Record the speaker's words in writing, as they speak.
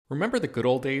Remember the good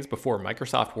old days before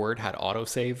Microsoft Word had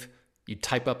autosave? You'd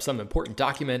type up some important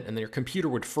document and then your computer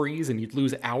would freeze and you'd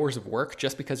lose hours of work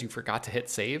just because you forgot to hit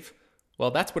save?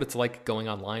 Well, that's what it's like going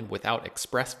online without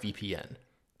ExpressVPN.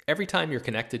 Every time you're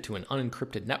connected to an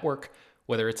unencrypted network,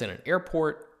 whether it's in an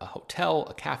airport, a hotel,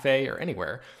 a cafe, or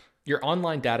anywhere, your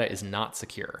online data is not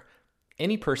secure.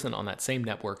 Any person on that same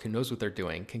network who knows what they're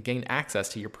doing can gain access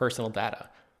to your personal data.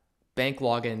 Bank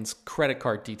logins, credit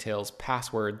card details,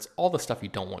 passwords, all the stuff you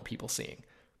don't want people seeing.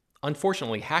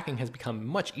 Unfortunately, hacking has become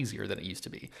much easier than it used to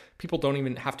be. People don't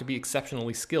even have to be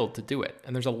exceptionally skilled to do it,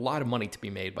 and there's a lot of money to be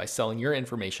made by selling your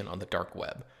information on the dark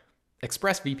web.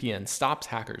 ExpressVPN stops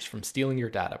hackers from stealing your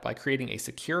data by creating a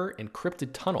secure, encrypted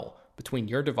tunnel between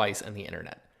your device and the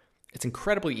internet. It's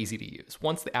incredibly easy to use.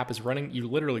 Once the app is running, you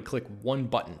literally click one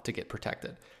button to get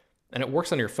protected. And it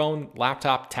works on your phone,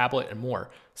 laptop, tablet, and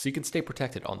more, so you can stay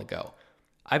protected on the go.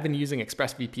 I've been using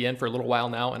ExpressVPN for a little while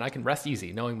now, and I can rest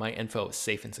easy knowing my info is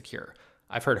safe and secure.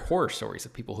 I've heard horror stories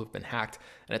of people who've been hacked,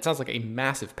 and it sounds like a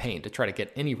massive pain to try to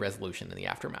get any resolution in the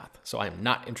aftermath, so I am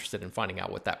not interested in finding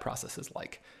out what that process is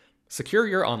like. Secure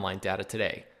your online data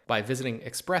today by visiting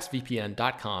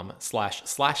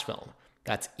expressvpn.com/film.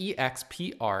 That's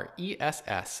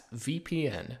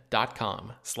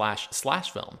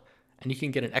expressvpn.com//film. And you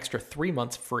can get an extra 3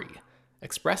 months free.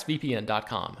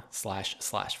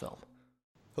 expressvpn.com//film.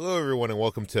 Hello, everyone, and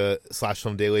welcome to Slash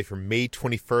Film Daily for May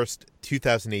 21st,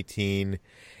 2018.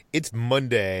 It's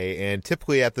Monday, and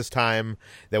typically at this time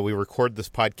that we record this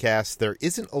podcast, there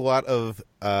isn't a lot of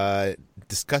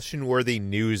discussion-worthy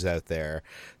news out there.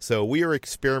 So we are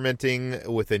experimenting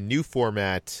with a new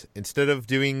format. Instead of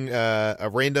doing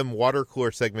a random water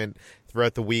cooler segment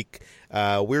throughout the week,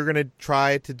 we're going to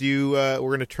try to do, we're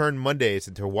going to turn Mondays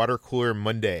into Water Cooler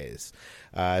Mondays.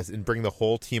 And bring the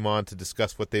whole team on to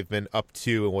discuss what they've been up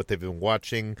to and what they've been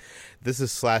watching. This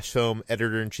is Slash Film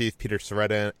Editor-in-Chief Peter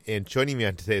Sciretta, and joining me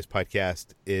on today's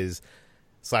podcast is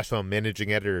Slash Film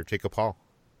Managing Editor Jacob Hall.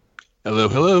 Hello,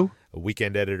 hello.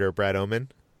 Weekend Editor Brad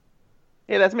Oman.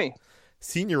 Hey, that's me.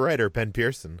 Senior Writer Ben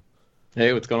Pearson.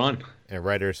 Hey, what's going on? And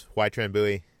writers Hoai-Tran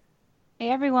Bui. Hey,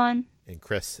 everyone. And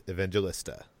Chris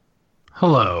Evangelista.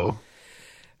 Hello.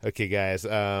 Okay, guys,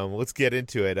 let's get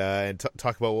into it and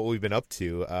talk about what we've been up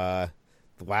to.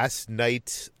 Last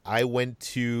night, I went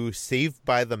to Saved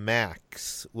by the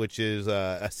Max, which is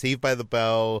a Saved by the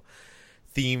Bell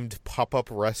themed pop-up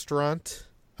restaurant.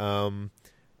 Are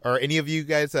any of you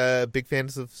guys big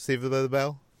fans of Saved by the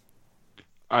Bell?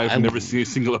 I've never seen a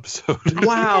single episode.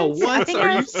 Wow, what? I think Are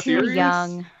I you was too serious?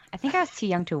 young. I think I was too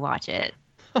young to watch it.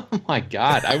 Oh my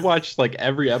God. I watched like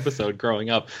every episode growing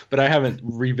up, but I haven't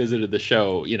revisited the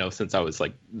show, since I was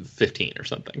like 15 or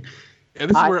something. And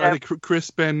this is where I think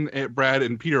Chris, Ben, Brad,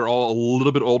 and Peter are all a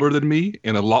little bit older than me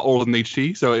and a lot older than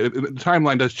HT, so the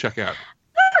timeline does check out.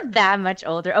 Not that much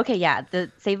older. Okay, yeah.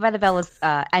 The Saved by the Bell was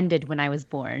ended when I was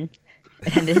born.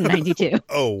 It ended in 92.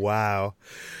 Oh, wow.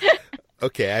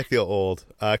 Okay, I feel old.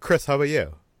 Chris, how about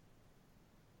you?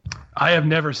 I have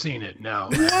never seen it. No,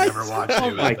 I've never watched Oh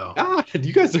it. my though. God,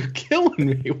 you guys are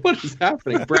killing me. What is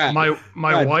happening, Brad? My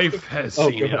Brad. wife has Oh,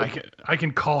 seen go it. ahead. Oh, I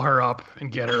can call her up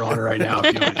and get her on right now.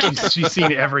 If you want. She's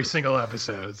seen every single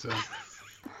episode. So.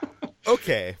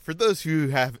 Okay, for those who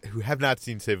have not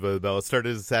seen Saved by the Bell, it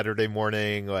started as a Saturday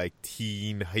morning, like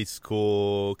teen, high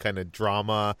school kind of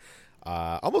drama,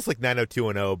 almost like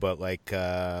 90210, but like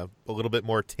a little bit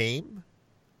more tame,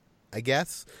 I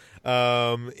guess. It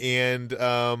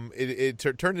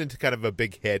turned into kind of a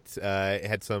big hit. It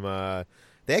had some.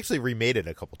 They actually remade it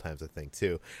a couple times, I think,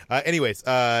 too. Anyways,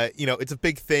 it's a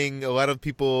big thing. A lot of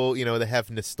people, that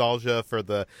have nostalgia for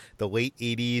the late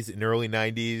 80s and early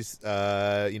 90s,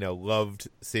 loved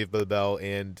Saved by the Bell.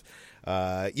 And,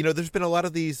 there's been a lot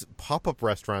of these pop-up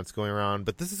restaurants going around,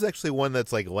 but this is actually one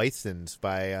that's, like, licensed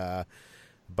by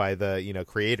the,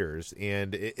 creators.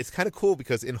 And it's kind of cool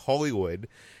because in Hollywood,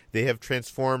 they have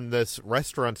transformed this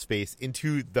restaurant space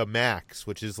into the Max,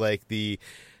 which is, like, the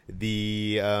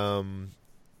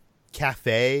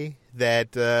cafe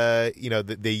that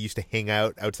that they used to hang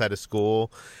out outside of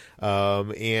school,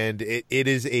 and it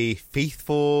is a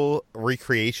faithful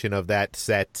recreation of that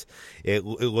set. It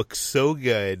looks so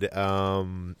good.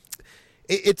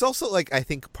 It's also, like, I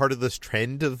think part of this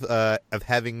trend of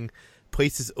having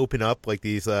places open up, like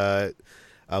these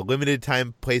limited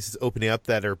time places opening up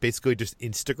that are basically just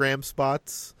Instagram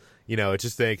spots. It's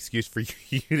just an excuse for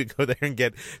you to go there and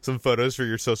get some photos for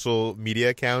your social media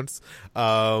accounts.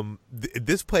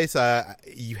 This place,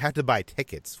 you have to buy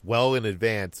tickets well in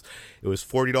advance. It was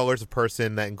 $40 a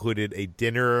person. That included a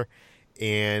dinner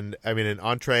and, an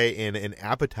entree and an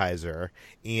appetizer.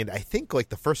 And I think, like,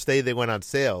 the first day they went on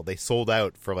sale, they sold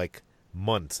out for, like,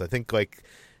 months. I think like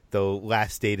the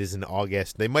last date is in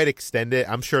August. They might extend it.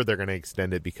 I'm sure they're going to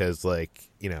extend it because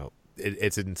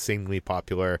it's insanely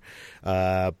popular.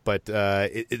 But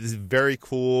it is very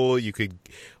cool. You could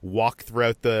walk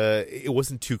throughout it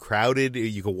wasn't too crowded.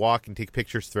 You could walk and take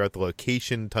pictures throughout the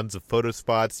location, tons of photo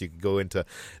spots. You could go into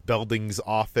Belding's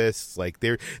office. Like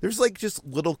there's like just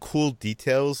little cool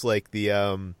details, like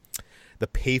the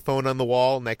payphone on the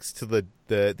wall next to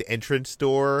the entrance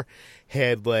door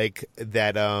had like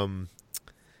that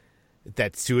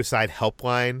suicide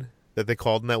helpline that they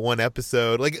called in that one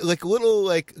episode, like little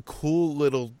like cool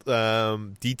little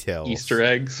details, Easter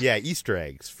eggs. Yeah, Easter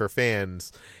eggs for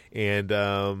fans, and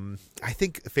I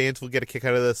think fans will get a kick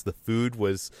out of this. The food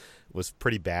was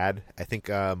pretty bad. I think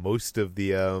most of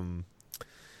the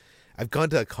I've gone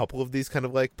to a couple of these kind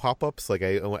of like pop-ups. Like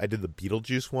I did the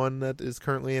Beetlejuice one that is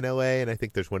currently in LA, and I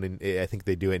think there's one I think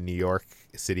they do it in New York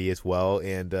City as well,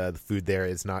 and the food there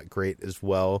is not great as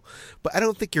well. But I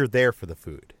don't think you're there for the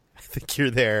food. I think you're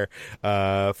there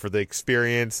for the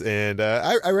experience, and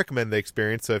I recommend the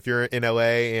experience. So if you're in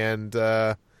LA and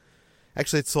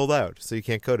actually it's sold out, so you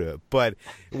can't go to it. But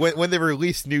when they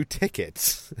release new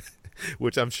tickets,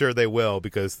 which I'm sure they will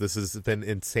because this has been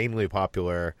insanely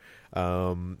popular,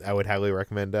 I would highly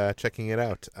recommend checking it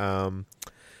out.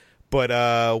 But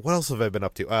what else have I been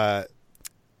up to?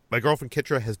 My girlfriend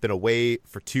Kitra has been away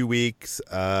for 2 weeks.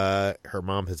 Her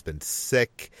mom has been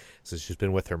sick, so she's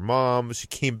been with her mom. She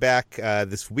came back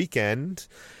this weekend,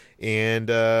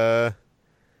 and I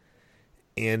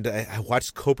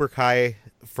watched Cobra Kai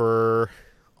for,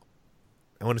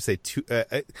 I want to say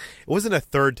it wasn't a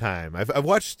third time. I've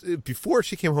watched before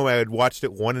she came home. I had watched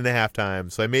it 1.5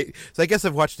 times. So I guess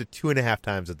I've watched it 2.5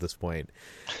 times at this point.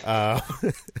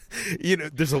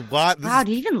 There's a lot. Wow,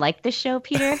 do you even like this show,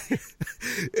 Peter?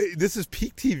 This is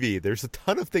peak TV. There's a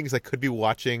ton of things I could be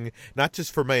watching, not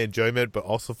just for my enjoyment, but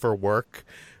also for work.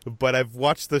 But I've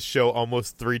watched this show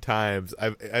almost 3 times.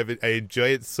 I enjoy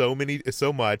it so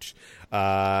much.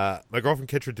 My girlfriend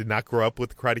Kitra did not grow up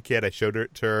with Karate Kid. I showed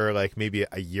it to her like maybe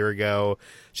a year ago.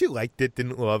 She liked it,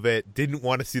 didn't love it, didn't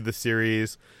want to see the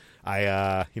series.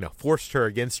 I forced her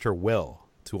against her will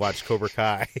to watch Cobra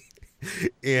Kai.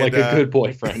 And, like a good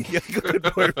boyfriend. Yeah, good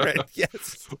boyfriend.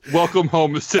 Yes. Welcome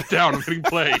home. Sit down. I'm hitting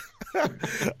play.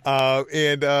 I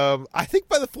think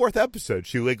by the 4th episode,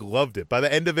 she like loved it. By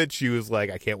the end of it, she was like,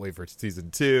 "I can't wait for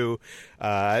season 2."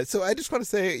 So I just want to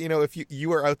say, if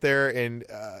you are out there and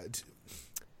I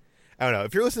don't know,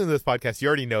 if you're listening to this podcast, you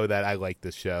already know that I like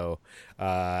this show.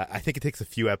 I think it takes a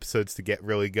few episodes to get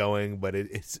really going, but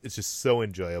it's just so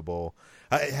enjoyable.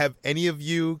 Have any of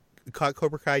you caught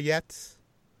Cobra Kai yet?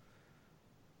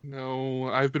 No,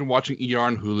 I've been watching ER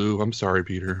on Hulu. I'm sorry,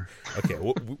 Peter. Okay,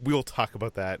 we'll talk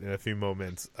about that in a few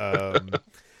moments.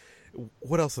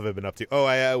 What else have I been up to?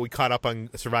 Oh, we caught up on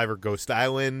Survivor Ghost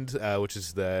Island, which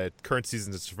is the current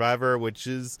season of Survivor, which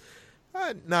is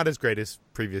not as great as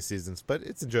previous seasons, but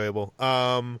it's enjoyable.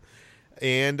 Went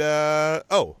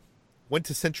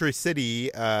to Century City.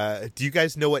 Do you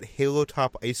guys know what Halo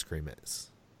Top ice cream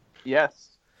is?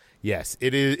 Yes. Yes,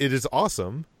 it is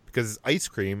awesome. Because it's ice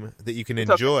cream that you can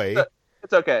enjoy.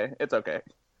 It's okay. It's okay.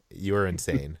 You're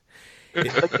insane.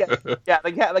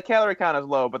 The calorie count is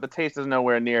low, but the taste is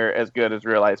nowhere near as good as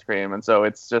real ice cream, and so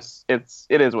it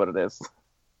is what it is.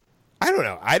 I don't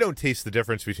know. I don't taste the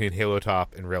difference between Halo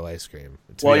Top and real ice cream.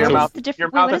 Well, your mouth.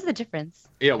 What is the difference?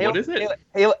 Yeah, what is it?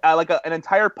 An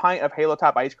entire pint of Halo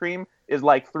Top ice cream is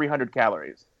like 300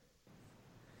 calories.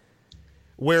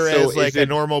 Whereas, a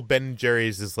normal Ben &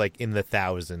 Jerry's is, like, in the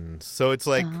thousands. So it's,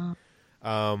 like,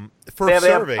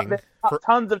 serving... They have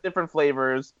tons of different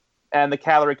flavors, and the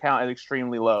calorie count is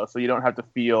extremely low, so you don't have to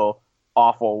feel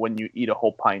awful when you eat a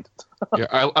whole pint. Yeah,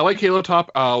 I like Halo Top.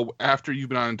 After you've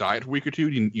been on a diet for a week or two,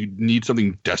 you need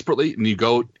something desperately, and you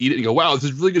go eat it, and you go, wow, this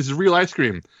is really good. This is real ice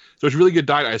cream. So it's really good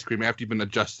diet ice cream after you've been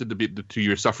adjusted to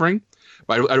your suffering.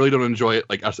 But I really don't enjoy it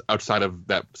like outside of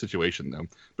that situation though.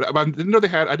 But I didn't know they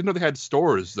had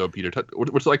stores though, Peter.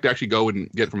 What's it like to actually go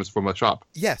and get from a shop?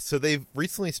 Yes, so they've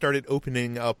recently started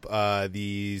opening up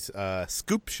these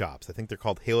scoop shops. I think they're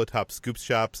called Halo Top Scoop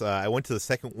Shops. I went to the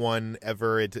second one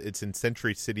ever. It's in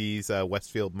Century City's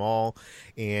Westfield Mall,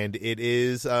 and it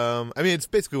is. It's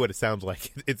basically what it sounds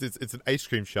like. It's an ice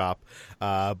cream shop,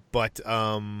 but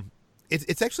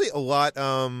it's actually a lot.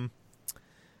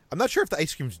 I'm not sure if the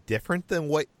ice cream's different than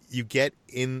what you get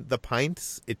in the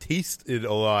pints. It tasted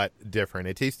a lot different.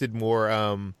 It tasted more.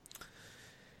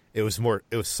 It was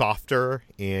softer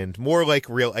and more like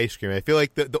real ice cream. I feel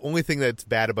like the only thing that's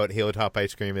bad about Halo Top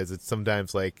ice cream is it's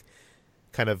sometimes like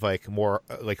kind of like more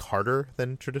like harder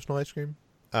than traditional ice cream.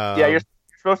 You're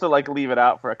supposed to like leave it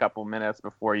out for a couple minutes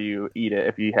before you eat it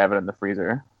if you have it in the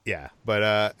freezer. Yeah, but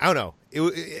I don't know.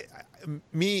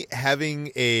 Me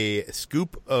having a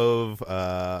scoop of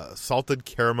salted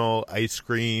caramel ice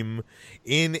cream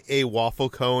in a waffle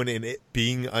cone and it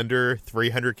being under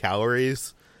 300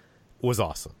 calories was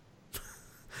awesome.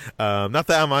 Not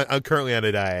that I'm currently on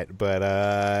a diet, but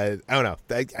I don't know.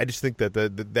 I just think that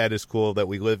that is cool that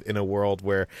we live in a world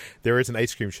where there is an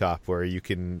ice cream shop where you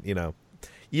can,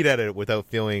 eat at it without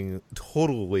feeling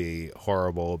totally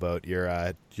horrible about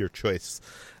your choice.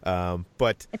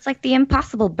 But It's like the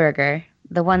Impossible Burger,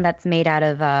 the one that's made out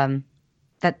of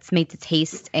that's made to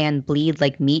taste and bleed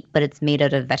like meat, but it's made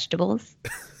out of vegetables.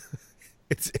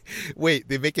 Wait,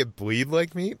 they make it bleed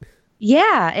like meat?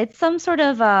 Yeah, it's some sort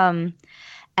of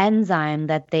enzyme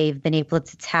that they've been able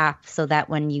to tap so that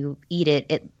when you eat it,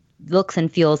 it looks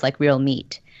and feels like real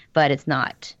meat, but it's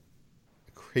not.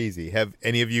 Crazy. Have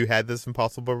any of you had this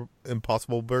Impossible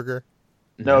Burger?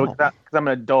 No, because I'm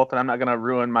an adult and I'm not gonna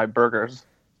ruin my burgers.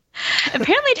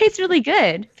 Apparently, it tastes really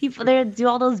good. People they do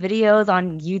all those videos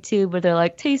on YouTube where they're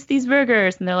like, "Taste these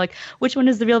burgers," and they're like, "Which one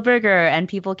is the real burger?" And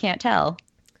people can't tell.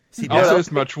 See, I'll say now,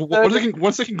 this much: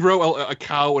 once they can grow a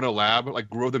cow in a lab, like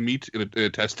grow the meat in a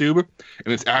test tube,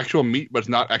 and it's actual meat, but it's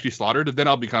not actually slaughtered, then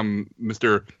I'll become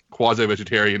Mr.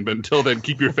 Quasi-vegetarian. But until then,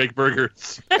 keep your fake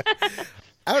burgers.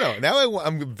 I don't know. Now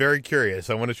I'm very curious.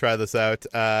 I want to try this out.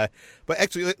 But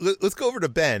actually, let's go over to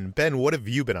Ben. Ben, what have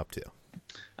you been up to?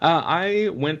 I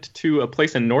went to a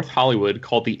place in North Hollywood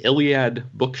called the Iliad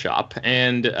Bookshop,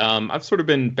 and I've sort of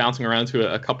been bouncing around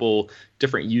to a couple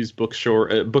different used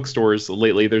bookstores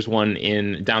lately. There's one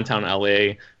in downtown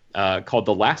LA called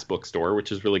The Last Bookstore,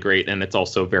 which is really great, and it's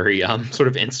also very sort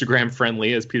of Instagram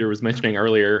friendly, as Peter was mentioning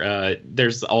earlier.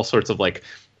 There's all sorts of like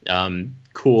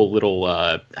cool little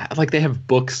like they have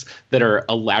books that are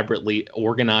elaborately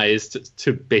organized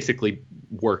to basically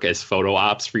work as photo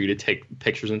ops for you to take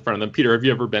pictures in front of them. Peter, have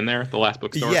you ever been there, the Last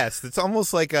Bookstore? Yes, it's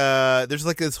almost like there's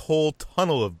like this whole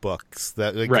tunnel of books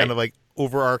that kind of like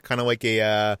overarch, kind of like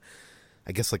a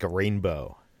I guess like a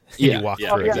rainbow. Yeah, you walk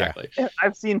yeah, through. exactly.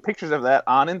 I've seen pictures of that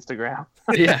on Instagram.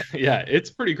 yeah, it's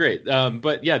pretty great.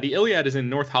 But yeah, the Iliad is in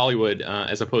North Hollywood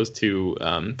as opposed to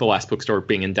the Last Bookstore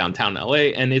being in downtown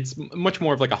LA, and it's much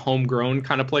more of like a homegrown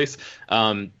kind of place.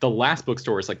 The Last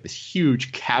Bookstore is like this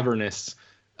huge cavernous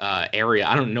area.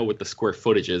 I don't know what the square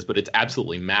footage is, but it's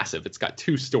absolutely massive. It's got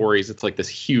 2 stories. It's like this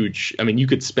huge, I mean, you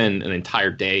could spend an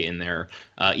entire day in there,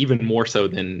 even more so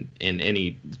than in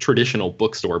any traditional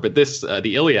bookstore. But this,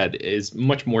 the Iliad, is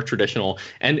much more traditional,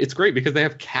 and it's great because they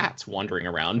have cats wandering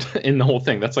around in the whole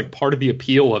thing. That's like part of the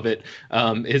appeal of it,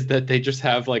 is that they just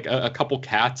have like a couple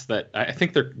cats that I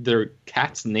think their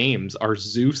cats' names are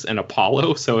Zeus and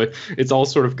Apollo. So it's all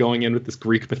sort of going in with this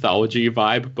Greek mythology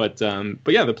vibe. But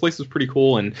yeah, the place was pretty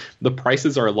cool, and the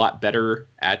prices are a lot better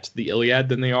at the Iliad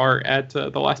than they are at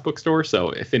the Last Bookstore. So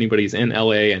if anybody's in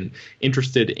LA and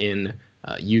interested in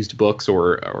used books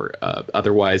or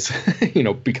otherwise,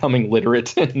 becoming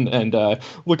literate and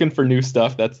looking for new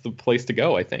stuff, that's the place to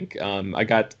go, I think. I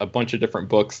got a bunch of different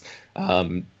books.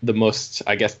 The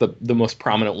most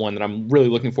prominent one that I'm really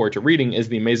looking forward to reading is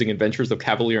The Amazing Adventures of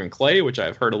Cavalier and Clay, which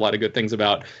I've heard a lot of good things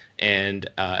about and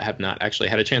have not actually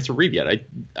had a chance to read yet.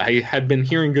 I had been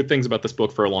hearing good things about this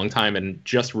book for a long time and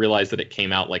just realized that it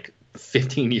came out like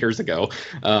 15 years ago.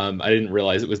 I didn't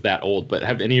realize it was that old, but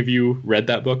have any of you read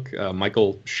that book?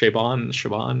 Michael Chabon?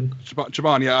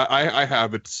 Chabon, yeah, I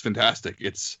have. It's fantastic.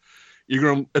 It's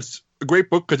a great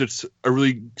book because it's a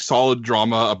really solid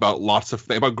drama about lots of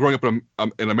things, about growing up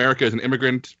in America as an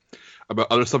immigrant, about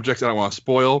other subjects I don't want to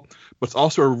spoil, but it's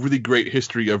also a really great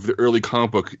history of the early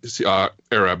comic book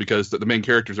era because the main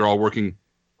characters are all working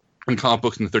in comic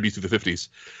books in the 30s through the 50s.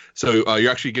 So you're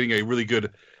actually getting a really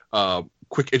good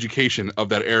quick education of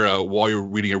that era while you're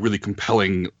reading a really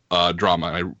compelling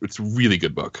drama. It's a really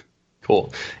good book.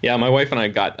 Cool. Yeah, my wife and I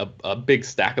got a big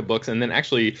stack of books, and then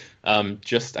actually I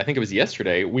think it was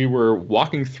yesterday, we were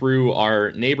walking through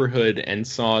our neighborhood and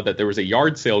saw that there was a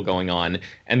yard sale going on,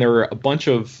 and there were a bunch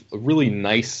of really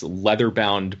nice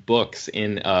leather-bound books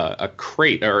in a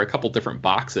crate or a couple different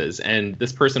boxes, and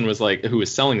this person was like, who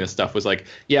was selling this stuff was like,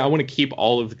 yeah, I want to keep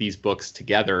all of these books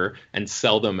together and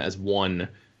sell them as one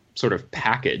sort of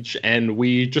package, and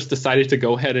we just decided to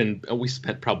go ahead and we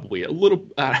spent probably a little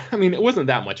I mean, it wasn't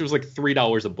that much, it was like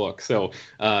 $3 a book, so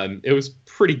it was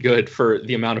pretty good for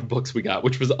the amount of books we got,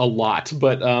 which was a lot.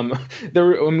 But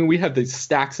we have these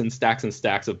stacks and stacks and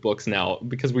stacks of books now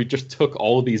because we just took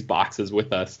all of these boxes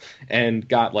with us and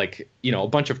got like, you know, a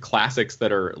bunch of classics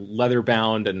that are leather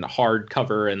bound and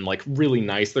hardcover and like really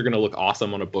nice. They're going to look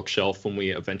awesome on a bookshelf when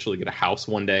we eventually get a house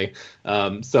one day.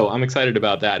 So I'm excited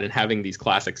about that, and having these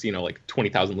classics, you know, like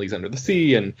 20,000 Leagues Under the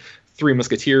Sea and Three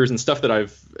Musketeers and stuff that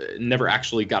I've never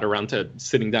actually got around to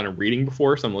sitting down and reading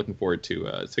before. So I'm looking forward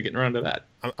to getting around to that.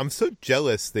 I'm so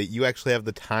jealous that you actually have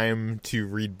the time to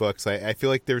read books. I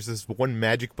feel like there's this one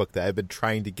magic book that I've been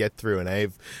trying to get through, and I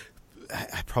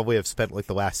probably have spent like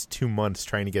the last 2 months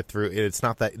trying to get through it. It's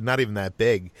not even that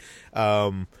big.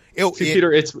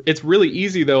 Peter, it's really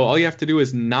easy though. All you have to do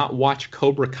is not watch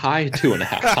Cobra Kai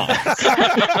 2.5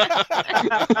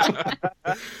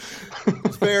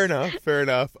 times. Fair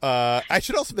enough. I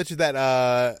should also mention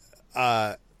that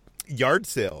yard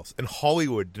sales in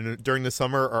Hollywood during the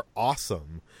summer are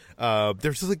awesome.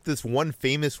 There's just like this one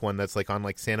famous one that's like on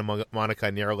like Santa Monica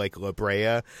near like La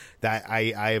Brea that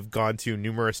I have gone to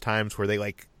numerous times, where they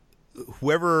like,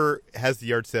 whoever has the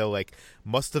yard sale like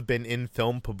must have been in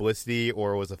film publicity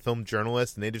or was a film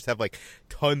journalist, and they just have like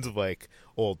tons of like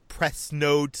old press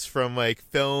notes from like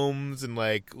films and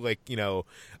like you know,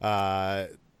 not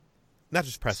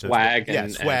just press swag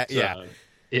notes, swag.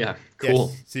 Yeah, cool.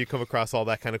 Yes. So you come across all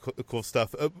that kind of cool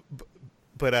stuff.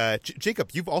 But Jacob,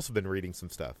 you've also been reading some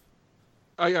stuff.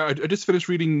 I just finished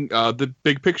reading The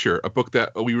Big Picture, a book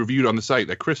that we reviewed on the site,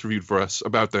 that Chris reviewed for us,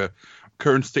 about the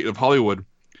current state of Hollywood.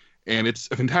 And it's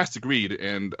a fantastic read,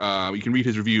 and you can read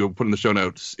his review. I'll put in the show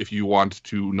notes if you want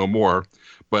to know more.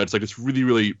 But it's like this really,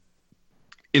 really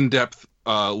in-depth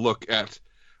look at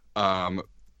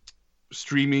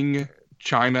streaming,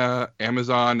 China,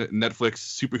 Amazon, Netflix,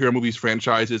 superhero movies,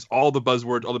 franchises, all the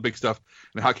buzzwords, all the big stuff,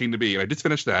 and how it came to be. And I just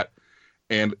finished that.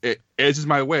 And as is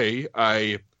my way,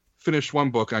 I finish one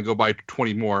book and I go buy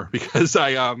 20 more because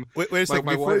I wait a second,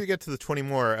 before you get to the 20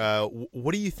 more,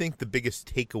 what do you think the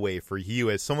biggest takeaway for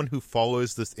you as someone who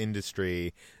follows this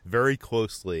industry very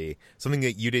closely, something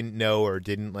that you didn't know or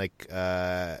didn't like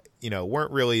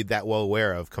weren't really that well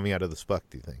aware of coming out of this book,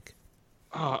 do you think?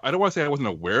 I don't want to say I wasn't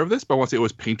aware of this, but I want to say it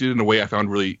was painted in a way I found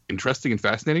really interesting and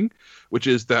fascinating, which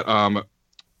is that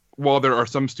while there are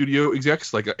some studio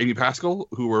execs like Amy Pascal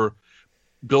who were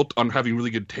built on having really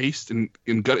good taste and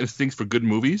gut instincts for good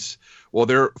movies, while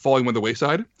they're falling by the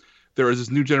wayside, there is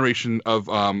this new generation of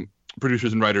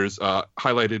producers and writers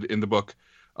highlighted in the book.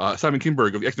 Simon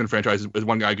Kinberg of the X-Men franchise is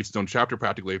one guy who gets his own chapter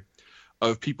practically,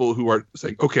 of people who are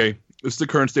saying, okay, this is the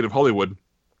current state of Hollywood.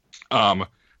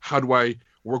 How do I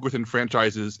work within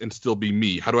franchises and still be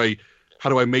me? How do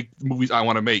I make movies I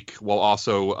want to make while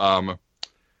also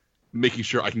making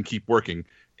sure I can keep working?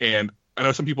 And I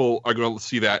know some people are going to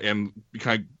see that and be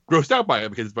kind of grossed out by it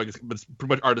because it's pretty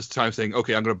much artist time saying,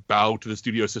 okay, I'm going to bow to the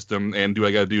studio system and do what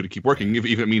I got to do to keep working, even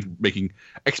if it means making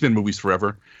X-Men movies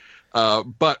forever.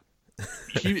 But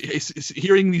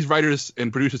hearing these writers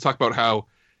and producers talk about how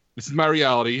this is my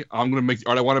reality, I'm going to make the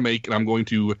art I want to make, and I'm going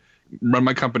to run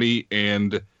my company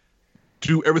and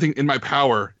do everything in my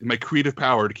power, in my creative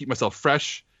power, to keep myself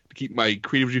fresh, to keep my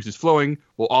creative juices flowing,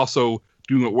 while also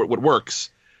doing what works,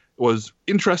 was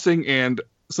interesting, and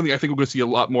something I think we're going to see a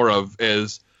lot more of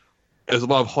as a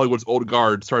lot of Hollywood's old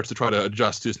guard starts to try to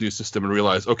adjust to this new system and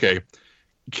realize, okay,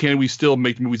 can we still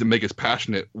make movies that make us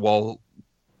passionate while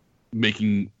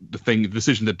making the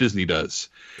decision that Disney does?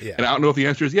 Yeah. And I don't know if the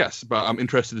answer is yes, but I'm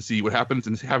interested to see what happens,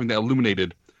 and having that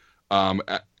illuminated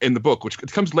in the book, which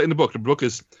it comes late in the book. The book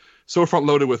is so front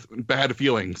loaded with bad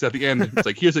feelings. At the end, it's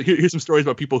like, here's some stories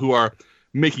about people who are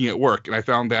making it work, and I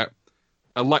found that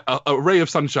a ray of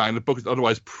sunshine. The book is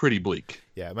otherwise pretty bleak.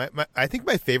 Yeah, I think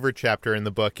my favorite chapter in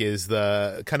the book is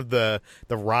the kind of the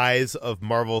rise of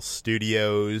Marvel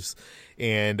Studios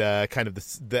and kind of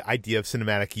the idea of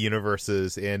cinematic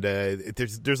universes. And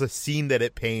there's a scene that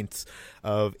it paints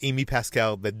of Amy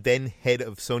Pascal, the then head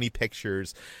of Sony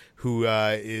Pictures, who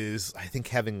is, I think,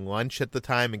 having lunch at the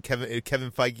time, and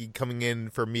Kevin Feige coming in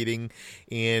for a meeting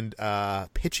and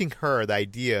pitching her the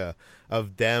idea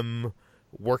of them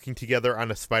working together on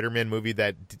a Spider-Man movie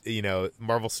that,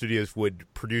 Marvel Studios would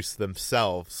produce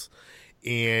themselves.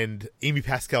 And Amy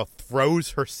Pascal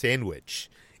throws her sandwich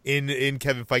in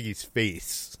Kevin Feige's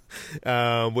face,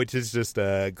 which is just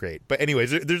great. But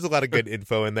anyways, there's a lot of good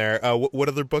info in there. What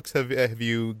other books have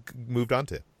you moved on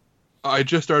to? I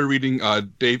just started reading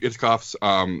Dave Itzkoff's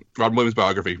Robin Williams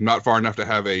biography. Not far enough to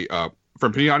have a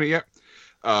firm opinion on it yet,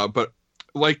 but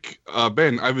like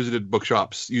Ben, I visited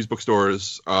bookshops, used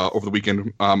bookstores over the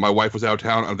weekend. My wife was out of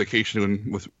town on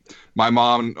vacation with my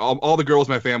mom, and all the girls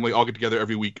in my family all get together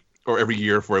every week or every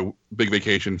year for a big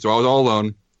vacation. So I was all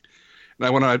alone, and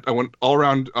I went all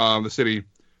around the city,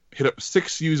 hit up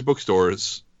 6 used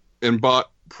bookstores, and bought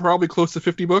probably close to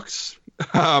 50 books.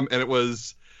 And it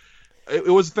was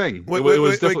a thing.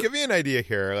 Wait, give me an idea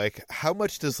here. Like, how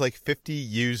much does 50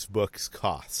 used books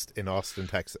cost in Austin,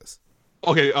 Texas?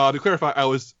 Okay, to clarify, I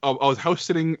was house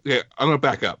sitting. Okay, I'm gonna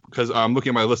back up because I'm looking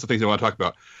at my list of things I want to talk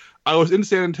about. I was in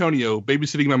San Antonio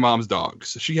babysitting my mom's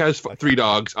dogs. She has 3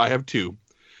 dogs. I have 2.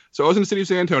 So I was in the city of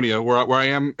San Antonio, where I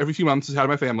am every few months as head of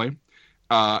my family,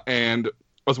 and I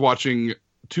was watching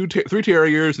 3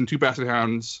 terriers and 2 basset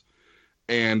hounds,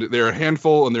 and they're a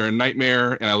handful and they're a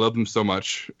nightmare, and I love them so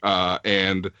much.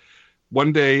 And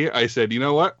one day I said, you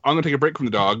know what? I'm going to take a break from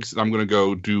the dogs, and I'm going to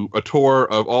go do a tour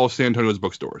of all of San Antonio's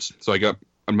bookstores. So I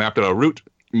mapped out a route.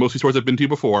 Most of these stores I've been to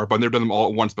before, but I've never done them all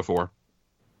at once before.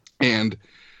 And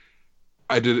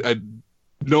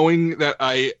knowing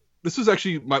that this was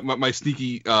actually my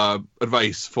sneaky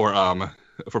advice for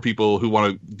people who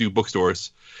want to do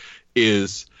bookstores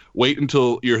is wait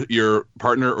until your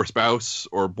partner or spouse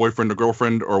or boyfriend or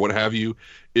girlfriend or what have you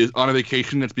is on a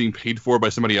vacation that's being paid for by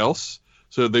somebody else,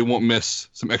 so they won't miss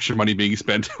some extra money being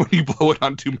spent when you blow it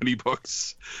on too many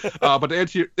books. But to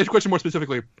answer your question more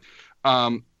specifically,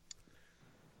 I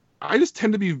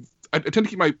tend to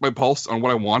keep my pulse on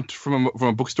what I want from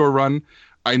a bookstore run.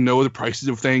 I know the prices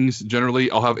of things.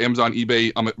 Generally, I'll have Amazon,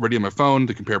 eBay ready on my phone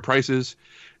to compare prices.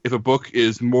 If a book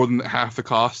is more than half the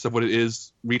cost of what it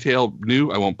is retail new,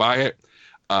 I won't buy it.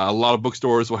 A lot of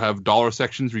bookstores will have dollar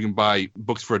sections where you can buy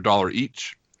books for $1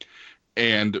 each.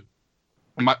 And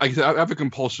I have a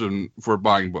compulsion for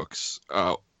buying books.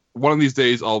 One of these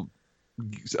days, I'll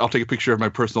take a picture of my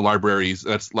personal libraries.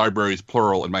 That's libraries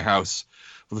plural in my house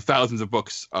for the thousands of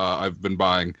books I've been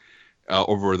buying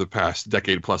over the past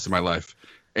decade plus of my life.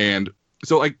 And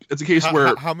so, it's a case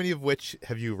where how many of which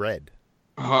have you read?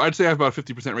 I'd say I have about a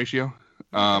 50% ratio.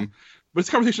 But it's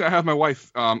a conversation I have with my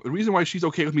wife. The reason why she's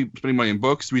okay with me spending money in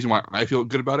books, the reason why I feel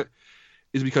good about it,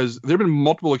 is because there have been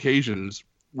multiple occasions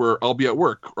where I'll be at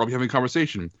work or I'll be having a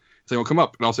conversation. Something will come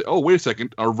up and I'll say, oh, wait a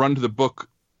second. I'll run to the book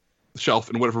shelf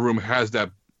in whatever room has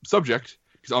that subject,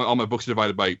 because all my books are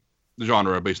divided by the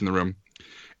genre based in the room.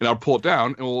 And I'll pull it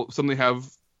down and we'll suddenly have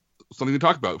something to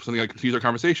talk about, something I can continue our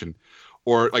conversation.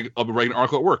 Or I'll be writing an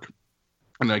article at work,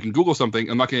 and then I can Google something.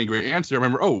 I'm not getting a great answer. I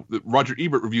remember, Roger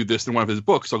Ebert reviewed this in one of his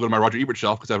books. So I'll go to my Roger Ebert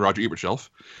shelf because I have a Roger Ebert shelf,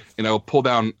 and I will pull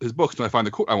down his books until I find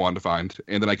the quote I wanted to find,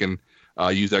 and then I can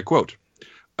use that quote.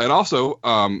 And also,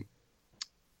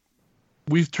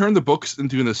 we've turned the books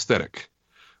into an aesthetic,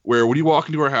 where when you walk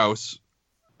into our house,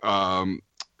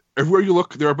 everywhere you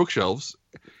look, there are bookshelves,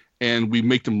 and we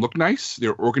make them look nice.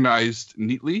 They're organized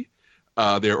neatly.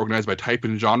 They're organized by type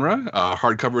and genre,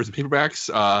 hardcovers and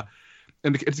paperbacks.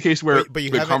 And it's a case where, but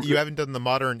you haven't done the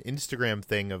modern Instagram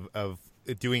thing of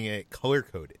doing it color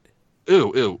coded.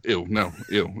 Ew, no,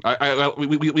 ew.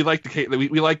 We like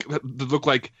we like to look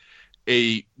like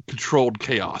a controlled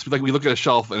chaos. We look at a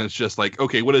shelf and it's just like,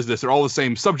 okay, what is this? They're all the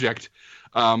same subject,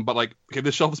 but okay,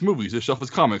 this shelf is movies. This shelf is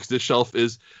comics. This shelf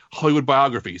is Hollywood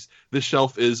biographies. This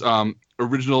shelf is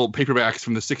original paperbacks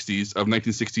from the 60s of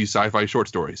 1960s sci-fi short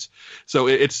stories. So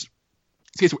it's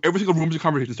a case where every single room is a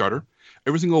conversation starter.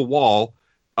 Every single wall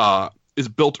is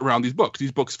built around these books.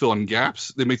 These books fill in gaps.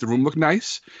 They make the room look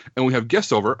nice. And when we have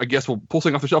guests over, a guest will pull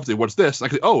something off the shelf and say, what's this? And I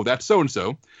can say, oh, that's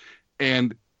so-and-so.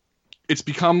 And it's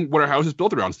become what our house is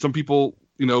built around. Some people,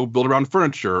 build around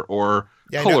furniture or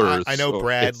colors. I know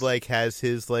Brad has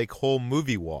his whole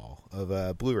movie wall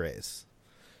of Blu-rays.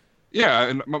 Yeah,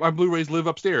 and my Blu-rays live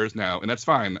upstairs now, and that's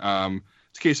fine.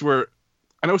 It's a case where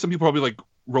I know some people probably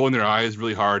rolling their eyes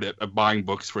really hard at buying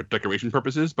books for decoration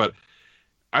purposes, but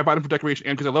I buy them for decoration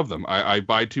and because I love them. I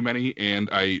buy too many, and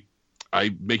I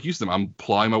make use of them. I'm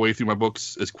plowing my way through my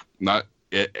books not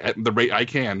at the rate I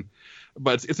can,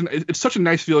 but it's such a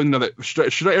nice feeling to know that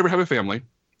should I ever have a family,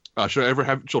 should I ever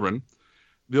have children,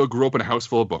 they'll grow up in a house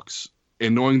full of books,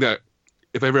 and knowing that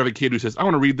if I ever have a kid who says, I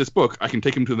want to read this book, I can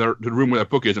take him to the room where that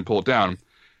book is and pull it down,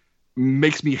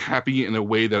 makes me happy in a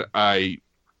way that I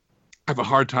have a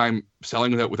hard time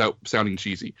selling without sounding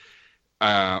cheesy.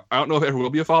 I don't know if I ever will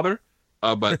be a father,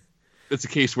 but it's a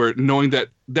case where knowing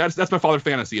that's my father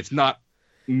fantasy. It's not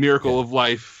miracle of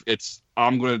life. It's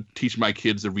I'm going to teach my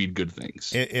kids to read good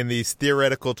things. And these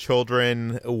theoretical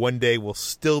children one day will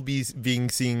still be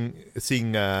seeing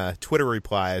Twitter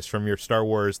replies from your Star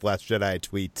Wars Last Jedi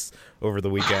tweets over the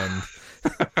weekend.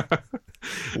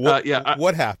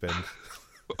 What happened?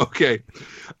 Okay,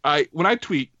 when I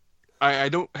tweet, I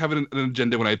don't have an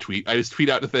agenda when I tweet. I just tweet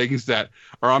out the things that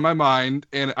are on my mind,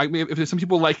 and I mean, if some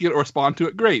people like it or respond to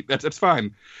it, great. That's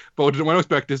fine. But what I don't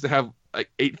expect is to have like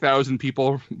 8,000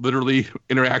 people literally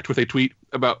interact with a tweet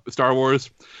about Star Wars,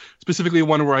 specifically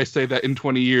one where I say that in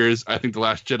 20 years, I think The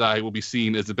Last Jedi will be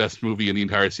seen as the best movie in the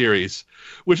entire series,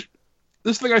 which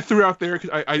this thing I threw out there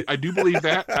because I do believe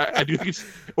that. I do think it's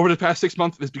over the past 6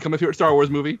 months, it's become my favorite Star Wars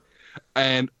movie,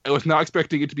 and I was not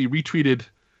expecting it to be retweeted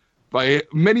by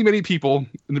many, many people,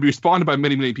 and to be responded by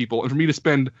many, many people, and for me to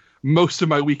spend most of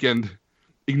my weekend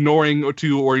ignoring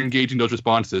or engaging those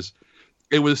responses.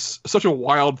 It was such a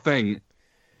wild thing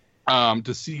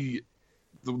to see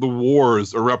the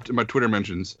wars erupt in my Twitter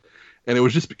mentions. And it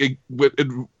was just, it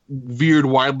veered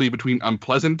widely between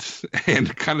unpleasant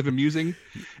and kind of amusing.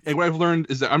 And what I've learned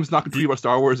is that I'm just not going to tweet about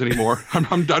Star Wars anymore.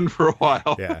 I'm done for a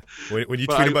while. Yeah. When you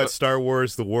tweet about Star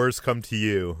Wars, the wars come to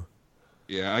you.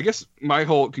 Yeah, I guess my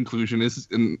whole conclusion is,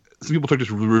 and some people took this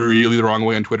really the wrong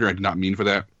way on Twitter. I did not mean for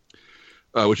that,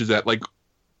 which is that, like,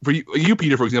 for you,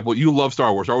 Peter, for example, you love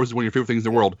Star Wars. Star Wars is one of your favorite things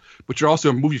in the world, but you're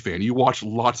also a movie fan. You watch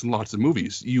lots and lots of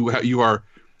movies. You are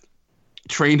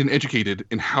trained and educated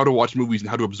in how to watch movies and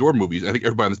how to absorb movies. I think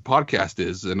everybody on this podcast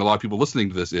is, and a lot of people listening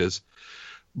to this is.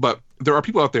 But there are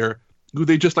people out there who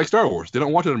they just like Star Wars. They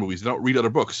don't watch other movies. They don't read other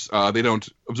books. They don't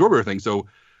absorb everything. So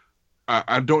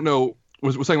I don't know.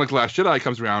 Was saying like The Last Jedi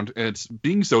comes around and it's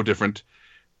being so different.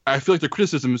 I feel like the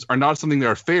criticisms are not something that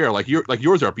are fair, like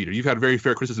yours are, Peter. You've had very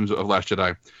fair criticisms of Last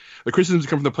Jedi. The criticisms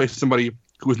come from the place of somebody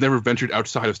who has never ventured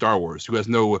outside of Star Wars, who has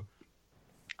no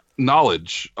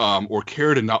knowledge or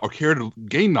care to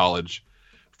gain knowledge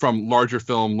from larger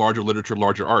film, larger literature,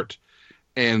 larger art.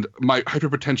 And my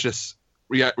hyper-pretentious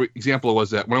example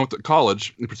was that when I went to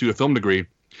college and pursued a film degree,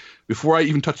 before I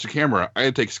even touched the camera, I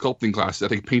had to take sculpting classes, I had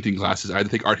to take painting classes, I had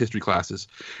to take art history classes.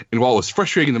 And while it was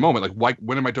frustrating in the moment, like,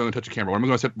 when am I going to touch a camera? When am I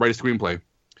going to write a screenplay?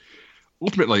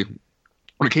 Ultimately,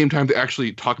 when it came time to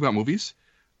actually talk about movies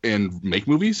and make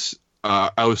movies,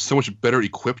 I was so much better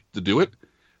equipped to do it.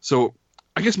 So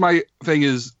I guess my thing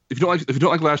is, if you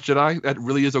don't like Last Jedi, that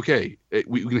really is okay.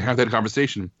 We can have that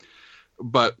conversation.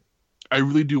 But I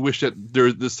really do wish that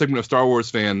there's this segment of Star Wars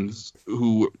fans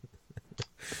who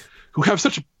have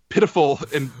such pitiful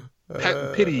and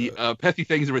petty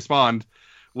things to respond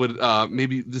would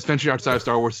maybe just venture outside of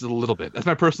Star Wars a little bit. That's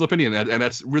my personal opinion, and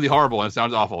that's really horrible, and it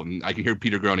sounds awful, and I can hear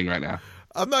Peter groaning right now.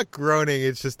 I'm not groaning.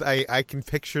 It's just I can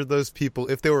picture those people.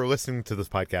 If they were listening to this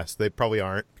podcast, they probably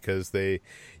aren't, because they,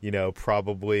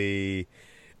 probably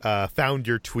found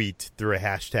your tweet through a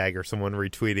hashtag or someone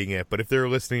retweeting it. But if they're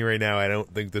listening right now, I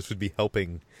don't think this would be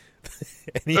helping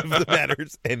any of the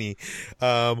matters any.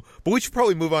 But we should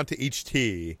probably move on to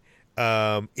HT.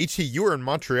 HT, you were in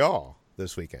Montreal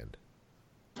this weekend.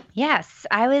 Yes,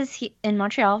 I was in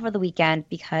Montreal for the weekend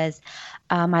because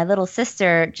my little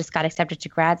sister just got accepted to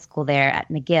grad school there at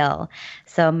McGill.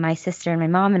 So my sister and my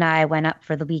mom and I went up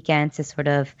for the weekend to sort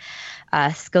of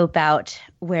scope out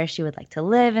where she would like to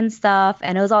live and stuff.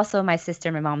 And it was also my sister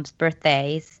and my mom's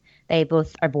birthdays. They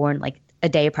both are born like a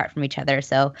day apart from each other.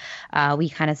 So we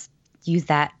kind of used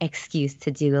that excuse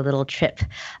to do a little trip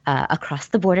across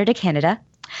the border to Canada.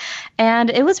 And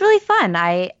it was really fun.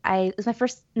 It was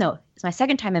my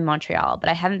second time in Montreal, but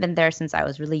I haven't been there since I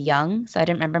was really young, so I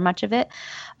didn't remember much of it.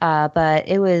 But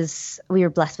we were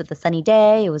blessed with a sunny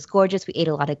day. It was gorgeous. We ate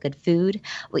a lot of good food.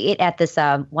 We ate at this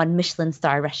one Michelin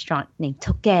star restaurant named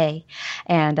Tokay,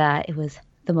 and it was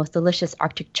the most delicious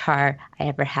Arctic char I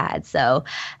ever had. So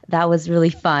that was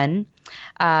really fun.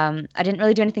 I didn't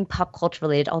really do anything pop culture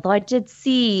related, although I did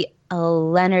see a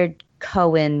Leonard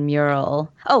Cohen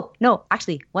mural. Oh, no,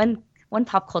 actually, one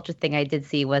pop culture thing I did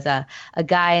see was a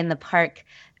guy in the park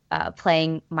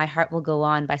playing My Heart Will Go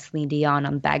On by Celine Dion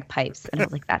on bagpipes. And I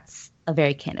was like, that's a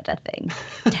very Canada thing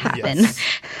to happen.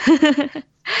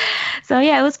 So,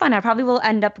 yeah, it was fun. I probably will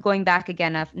end up going back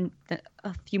again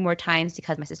a few more times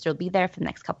because my sister will be there for the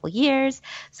next couple of years.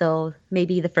 So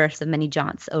maybe the first of many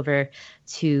jaunts over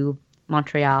to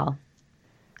Montreal.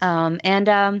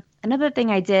 Another thing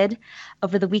I did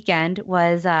over the weekend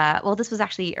was, this was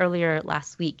actually earlier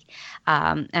last week,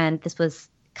 and this was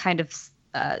kind of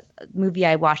a movie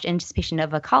I watched in anticipation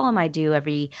of a column I do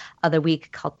every other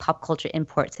week called Pop Culture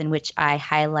Imports, in which I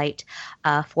highlight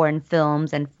foreign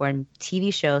films and foreign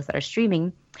TV shows that are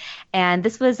streaming. And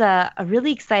this was a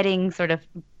really exciting sort of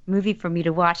movie for me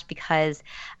to watch because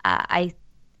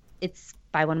it's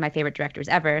by one of my favorite directors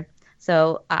ever.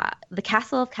 So The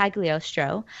Castle of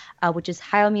Cagliostro, which is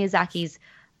Hayao Miyazaki's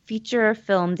feature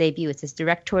film debut, it's his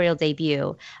directorial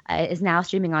debut, is now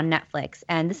streaming on Netflix.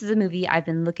 And this is a movie I've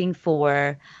been looking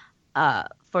for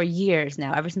for years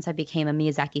now, ever since I became a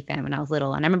Miyazaki fan when I was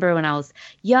little. And I remember when I was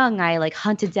young, I like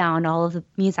hunted down all of the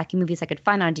Miyazaki movies I could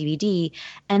find on DVD,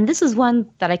 and this was one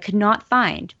that I could not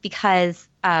find because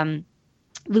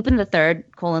Lupin the Third: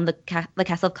 the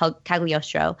Castle of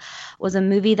Cagliostro was a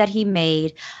movie that he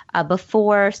made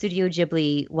before Studio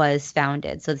Ghibli was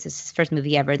founded. So this is his first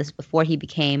movie ever. This was before he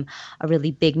became a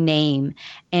really big name,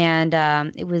 and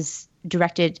it was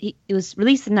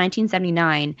released in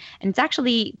 1979, and it's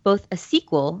actually both a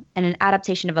sequel and an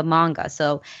adaptation of a manga.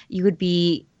 So you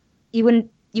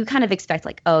kind of expect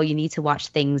like, oh, you need to watch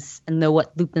things and know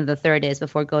what Lupin the Third is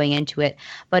before going into it,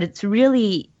 but it's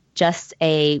really just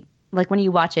like when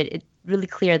you watch it, it's really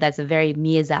clear that it's a very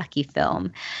Miyazaki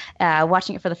film.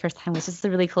 Watching it for the first time was just a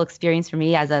really cool experience for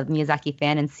me as a Miyazaki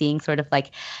fan, and seeing sort of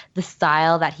like the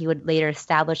style that he would later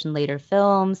establish in later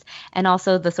films, and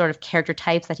also the sort of character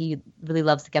types that he really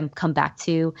loves to come back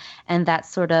to, and that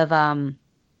sort of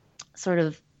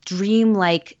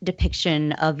dreamlike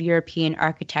depiction of European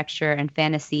architecture and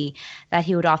fantasy that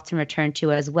he would often return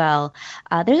to as well.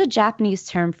 There's a Japanese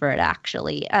term for it,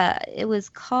 actually. It was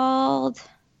called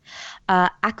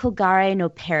Akogare no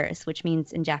Paris, which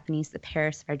means in Japanese, the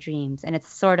Paris of our dreams. And it's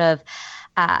sort of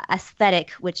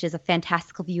aesthetic, which is a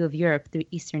fantastical view of Europe through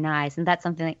Eastern eyes. And that's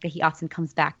something that he often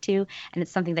comes back to. And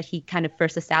it's something that he kind of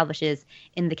first establishes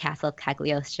in The Castle of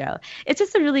Cagliostro. It's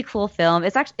just a really cool film.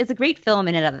 It's a great film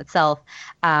in and of itself.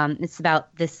 It's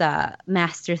about this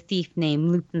master thief named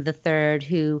Lupin the Third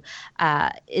who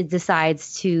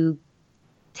decides to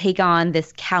take on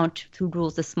this count who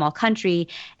rules this small country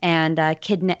and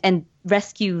kidnap and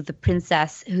rescue the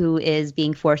princess who is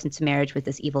being forced into marriage with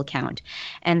this evil count.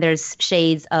 And there's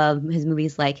shades of his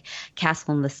movies like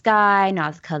Castle in the Sky,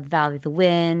 Nausicaa, The Valley of the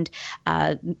Wind,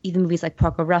 even movies like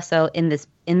Porco Rosso in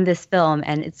this film.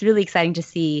 And it's really exciting to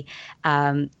see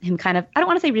him kind of, I don't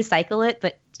want to say recycle it,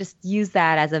 but just use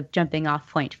that as a jumping off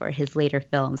point for his later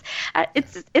films.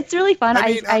 It's really fun.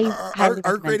 I mean,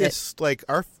 our greatest, like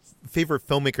our favorite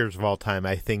filmmakers of all time,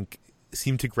 I think,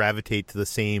 seem to gravitate to the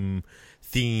same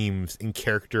themes and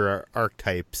character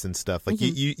archetypes and stuff. Like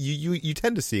you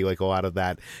tend to see like a lot of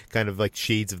that kind of like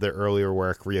shades of their earlier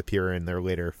work reappear in their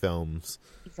later films.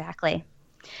 Exactly.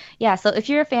 Yeah, so if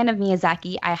you're a fan of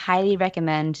Miyazaki, I highly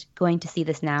recommend going to see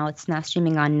this now. It's now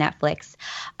streaming on Netflix.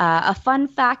 A fun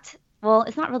fact, well,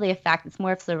 it's not really a fact, it's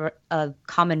more of a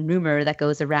common rumor that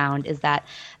goes around, is that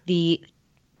the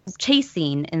chase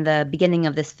scene in the beginning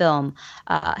of this film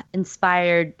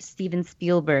inspired Steven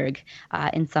Spielberg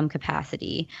in some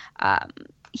capacity.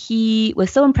 He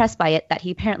was so impressed by it that he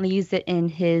apparently used it in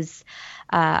his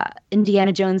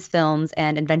Indiana Jones films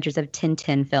and Adventures of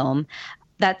Tintin film.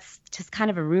 That's just kind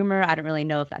of a rumor. I don't really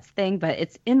know if that's a thing, but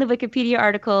it's in the Wikipedia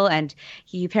article, and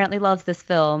he apparently loves this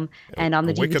film. And on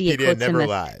the DVD, it quotes never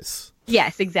lies.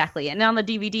 Yes, exactly. And on the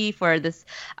DVD for this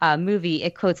movie,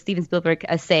 it quotes Steven Spielberg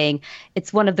as saying,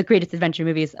 "It's one of the greatest adventure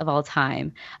movies of all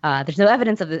time." There's no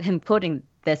evidence of him quoting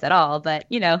this at all, but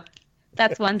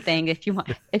that's one thing if you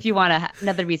want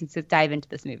another reason to dive into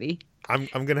this movie.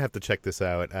 I'm gonna have to check this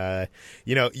out.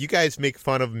 You guys make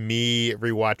fun of me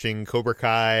rewatching Cobra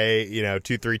Kai,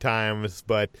 2-3 times,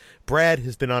 but Brad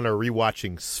has been on a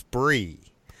rewatching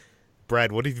spree.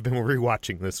 Brad, what have you been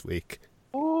rewatching this week?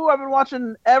 Ooh, I've been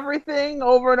watching everything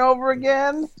over and over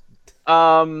again.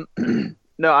 No,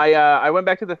 I went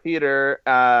back to the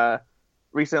theater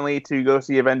recently to go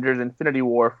see Avengers: Infinity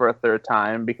War for a third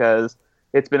time because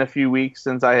it's been a few weeks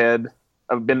since I've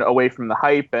been away from the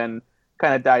hype and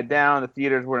kind of died down. The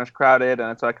theaters weren't as crowded,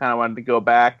 and so I kind of wanted to go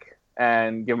back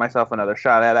and give myself another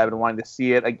shot at it. I've been wanting to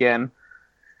see it again,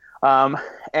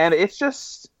 and it's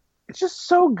just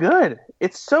so good.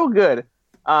 It's so good.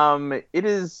 It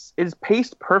is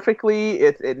paced perfectly.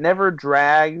 It never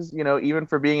drags, even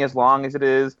for being as long as it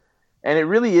is. And it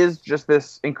really is just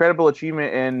this incredible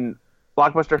achievement in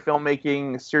blockbuster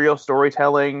filmmaking, serial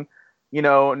storytelling.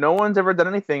 No one's ever done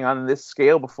anything on this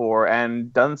scale before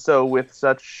and done so with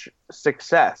such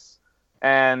success.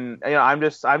 And, I'm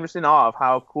just in awe of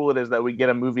how cool it is that we get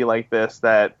a movie like this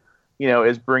that,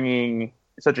 is bringing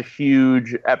such a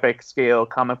huge epic scale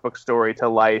comic book story to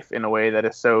life in a way that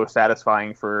is so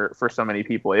satisfying for so many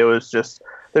people. It was just,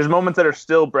 there's moments that are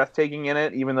still breathtaking in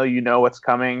it, even though you know what's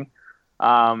coming.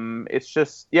 It's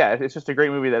just a great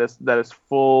movie that is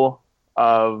full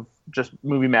of just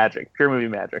movie magic, pure movie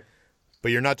magic.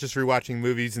 But you're not just rewatching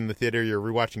movies in the theater, you're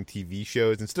rewatching TV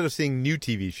shows. Instead of seeing new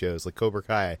TV shows like Cobra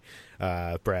Kai,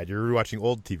 Brad, you're rewatching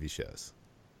old TV shows.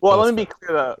 Well, let me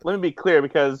be clear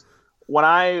because when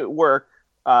I work,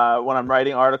 when I'm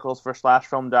writing articles for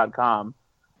slashfilm.com,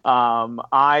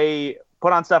 I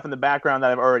put on stuff in the background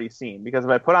that I've already seen. Because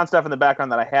if I put on stuff in the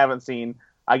background that I haven't seen,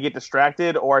 I get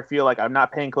distracted, or I feel like I'm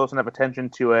not paying close enough attention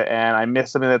to it, and I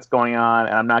miss something that's going on,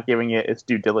 and I'm not giving it its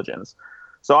due diligence.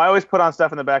 So I always put on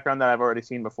stuff in the background that I've already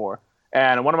seen before.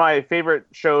 And one of my favorite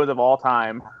shows of all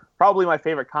time, probably my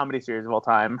favorite comedy series of all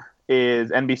time,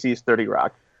 is NBC's 30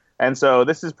 Rock. And so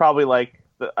this is probably like,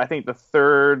 I think the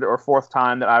third or fourth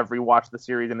time that I've rewatched the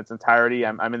series in its entirety.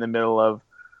 I'm in the middle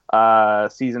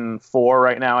of season 4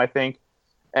 right now, I think.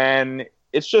 And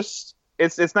it's just,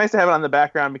 it's nice to have it on the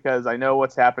background because I know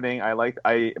what's happening. But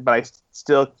I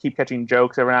still keep catching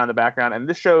jokes every now and then in the background. And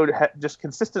this show just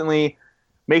consistently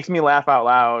makes me laugh out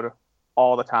loud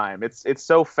all the time. It's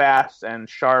so fast and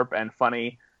sharp and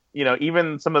funny. You know,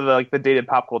 even some of the dated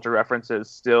pop culture references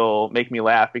still make me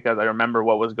laugh because I remember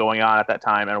what was going on at that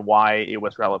time and why it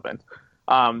was relevant.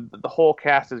 The whole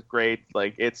cast is great.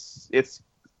 Like it's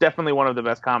definitely one of the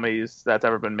best comedies that's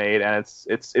ever been made, and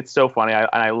it's so funny.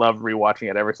 I love rewatching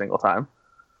it every single time.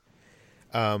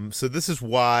 So this is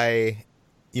why,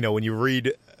 when you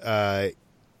read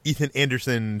Ethan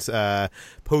Anderson's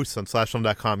posts on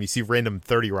slashfilm.com, you see random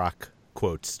 30 Rock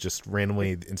quotes just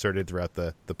randomly inserted throughout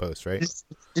the post, right?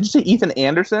 Did you say Ethan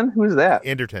Anderson? Who's that?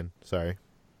 Anderton, sorry.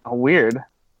 Oh, weird.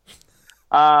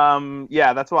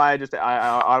 Yeah, that's why I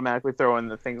automatically throw in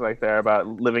the things like there about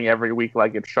living every week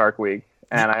like it's Shark Week,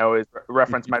 and I always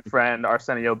reference my friend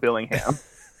Arsenio Billingham.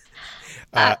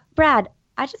 Brad,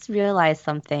 I just realized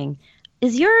something.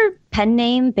 Is your pen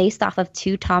name based off of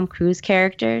 2 Tom Cruise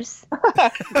characters?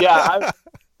 Yeah,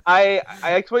 I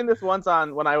explained this once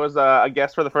when I was a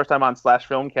guest for the first time on Slash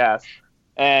Filmcast,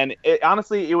 and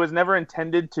honestly, it was never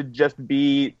intended to just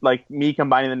be like me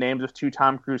combining the names of 2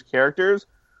 Tom Cruise characters,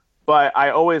 but I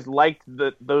always liked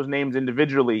those names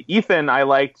individually. Ethan, I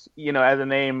liked, as a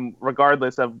name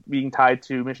regardless of being tied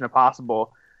to Mission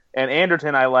Impossible, and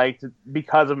Anderton I liked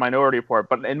because of Minority Report,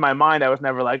 but in my mind I was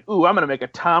never like, ooh, I'm going to make a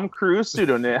Tom Cruise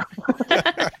pseudonym.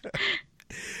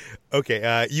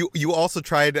 Okay, you also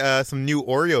tried some new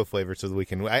Oreo flavors of the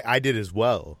weekend. I did as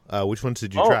well. Which ones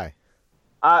did you try?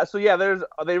 So yeah,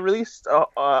 they released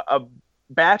a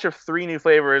batch of 3 new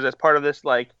flavors as part of this,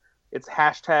 it's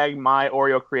hashtag my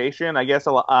Oreo creation. I guess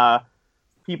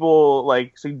people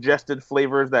suggested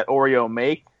flavors that Oreo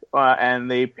make, and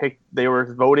they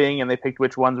were voting and they picked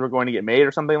which ones were going to get made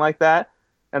or something like that.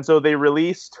 And so they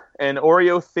released an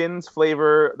Oreo Thins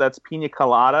flavor that's pina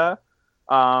colada,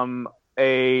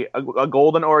 a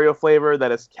golden Oreo flavor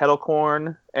that is kettle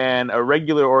corn, and a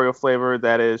regular Oreo flavor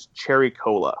that is cherry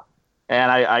cola.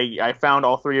 And I found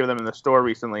all 3 of them in the store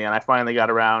recently, and I finally got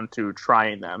around to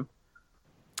trying them.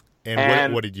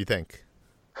 And what did you think?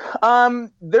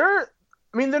 They're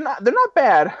not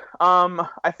bad.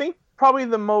 I think probably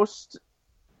the most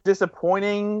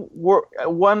disappointing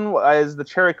one is the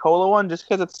cherry cola one, just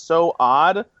because it's so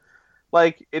odd.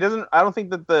 I don't think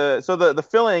that the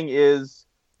filling is,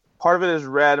 part of it is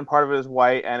red and part of it is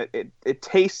white, and it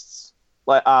tastes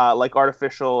like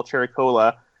artificial cherry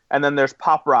cola, and then there's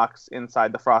Pop Rocks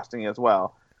inside the frosting as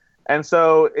well. And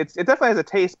so it definitely has a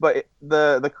taste, but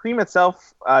the cream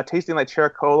itself, tasting like cherry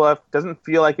cola, doesn't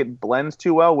feel like it blends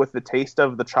too well with the taste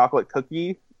of the chocolate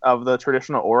cookie of the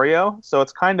traditional Oreo. So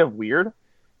it's kind of weird.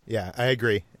 Yeah, I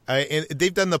agree. And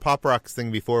they've done the Pop Rocks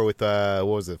thing before with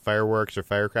fireworks or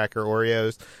firecracker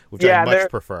Oreos, which I much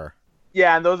prefer.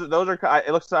 Yeah, and those are.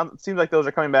 It seems like those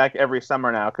are coming back every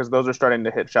summer now because those are starting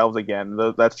to hit shelves again.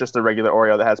 That's just a regular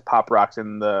Oreo that has Pop Rocks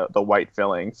in the white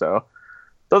filling. So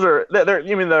those are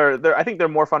they're I think they're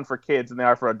more fun for kids than they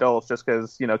are for adults, just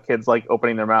because kids like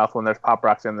opening their mouth when there's Pop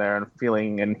Rocks in there and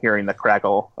feeling and hearing the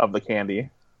crackle of the candy.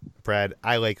 Brad,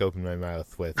 I like opening my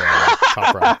mouth with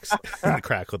Pop Rocks and the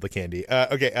crackle of the candy.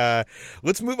 Okay,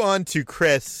 let's move on to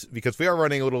Chris, because we are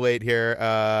running a little late here.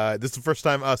 This is the first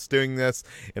time us doing this,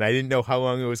 and I didn't know how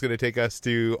long it was going to take us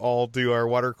to all do our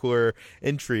water cooler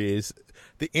entries.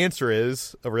 The answer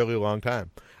is a really long time.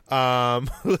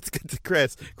 Let's get to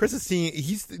Chris.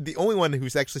 He's the only one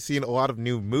who's actually seen a lot of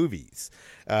new movies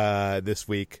this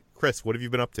week. Chris, what have you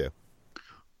been up to?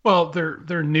 Well,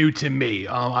 they're new to me.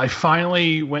 I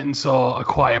finally went and saw A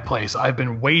Quiet Place. I've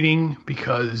been waiting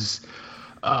because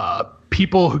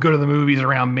people who go to the movies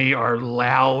around me are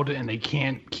loud and they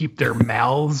can't keep their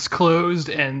mouths closed.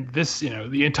 And this,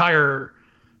 the entire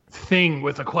thing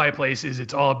with A Quiet Place is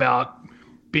it's all about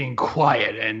being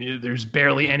quiet, and there's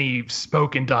barely any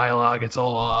spoken dialogue. It's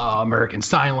all American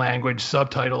Sign Language,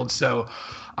 subtitled. So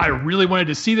I really wanted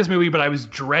to see this movie, but I was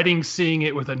dreading seeing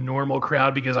it with a normal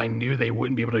crowd because I knew they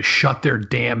wouldn't be able to shut their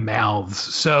damn mouths.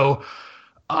 So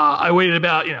I waited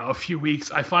about a few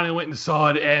weeks. I finally went and saw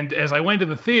it, and as I went to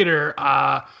the theater,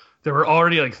 there were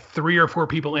already 3 or 4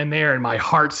 people in there, and my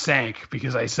heart sank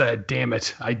because I said, "Damn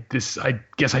it! I guess I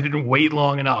didn't wait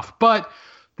long enough." But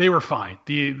They were fine.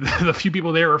 The few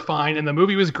people there were fine, and the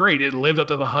movie was great. It lived up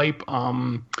to the hype.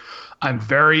 I'm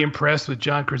very impressed with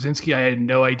John Krasinski. I had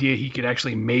no idea he could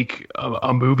actually make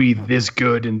a movie this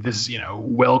good and this,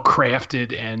 well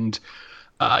crafted. And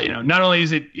not only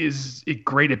is it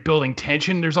great at building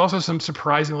tension, there's also some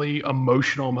surprisingly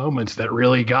emotional moments that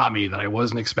really got me that I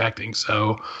wasn't expecting.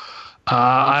 So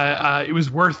it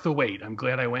was worth the wait. I'm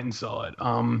glad I went and saw it.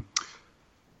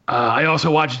 I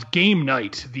also watched Game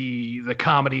Night, the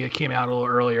comedy that came out a little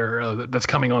earlier. That's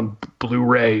coming on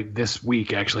Blu-ray this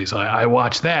week, actually. So I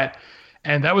watched that,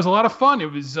 and that was a lot of fun.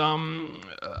 It was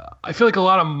I feel like a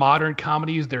lot of modern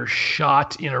comedies, they're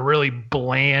shot in a really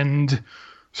bland,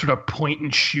 sort of point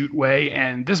and shoot way.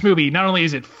 And this movie, not only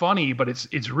is it funny, but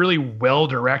it's really well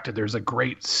directed. There's a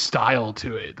great style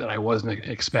to it that I wasn't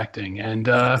expecting. And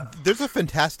there's a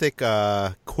fantastic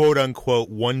quote unquote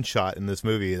one shot in this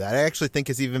movie that I actually think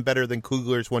is even better than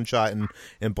Coogler's one shot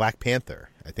in Black Panther.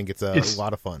 I think it's a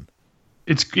lot of fun.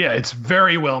 It's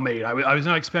very well made. I was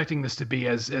not expecting this to be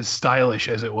as stylish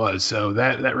as it was, so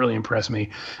that really impressed me.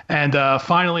 And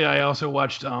finally, I also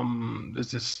watched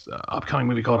this upcoming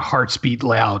movie called Hearts Beat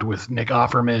Loud with Nick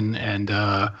Offerman, and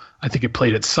I think it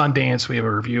played at Sundance. We have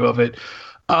a review of it.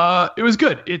 It was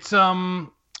good. It has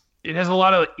a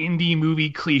lot of indie movie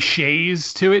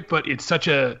cliches to it, but it's such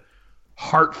a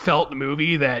heartfelt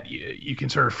movie that you can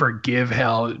sort of forgive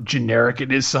how generic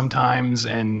it is sometimes,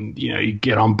 and you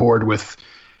get on board with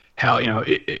how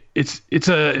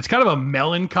it's kind of a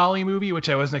melancholy movie, which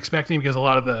I wasn't expecting, because a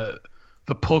lot of the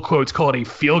pull quotes call it a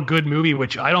feel good movie,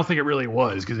 which I don't think it really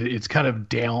was, because it's kind of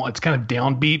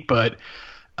downbeat, but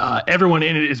everyone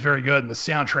in it is very good and the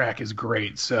soundtrack is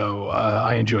great, so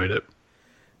I enjoyed it.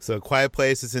 So Quiet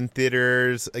Place is in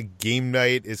theaters. A Game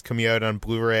Night is coming out on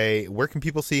Blu-ray. Where can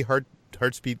people see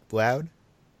Hearts Beat Loud?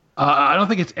 I don't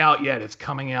think it's out yet. It's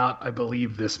coming out, I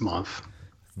believe, this month.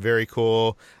 Very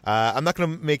cool. I'm not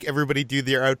going to make everybody do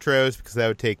their outros because that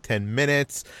would take 10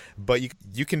 minutes, but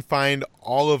you can find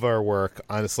all of our work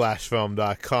on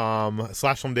slashfilm.com.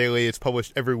 Slashfilm Daily is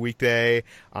published every weekday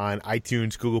on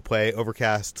iTunes, Google Play,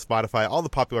 Overcast, Spotify, all the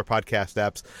popular podcast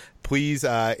apps. Please,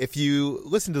 if you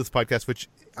listen to this podcast, which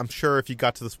I'm sure if you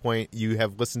got to this point, you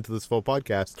have listened to this full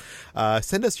podcast,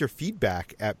 send us your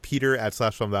feedback at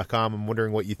peter@slashfilm.com. I'm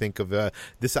wondering what you think of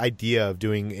this idea of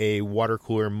doing a water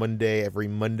cooler Monday every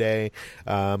Monday,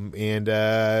 and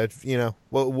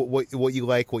what you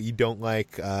like, what you don't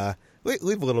like.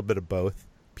 Leave a little bit of both.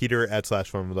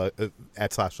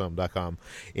 peter@slashfilm.com.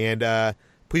 And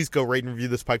please go rate and review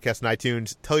this podcast on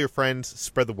iTunes. Tell your friends,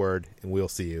 spread the word, and we'll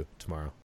see you tomorrow.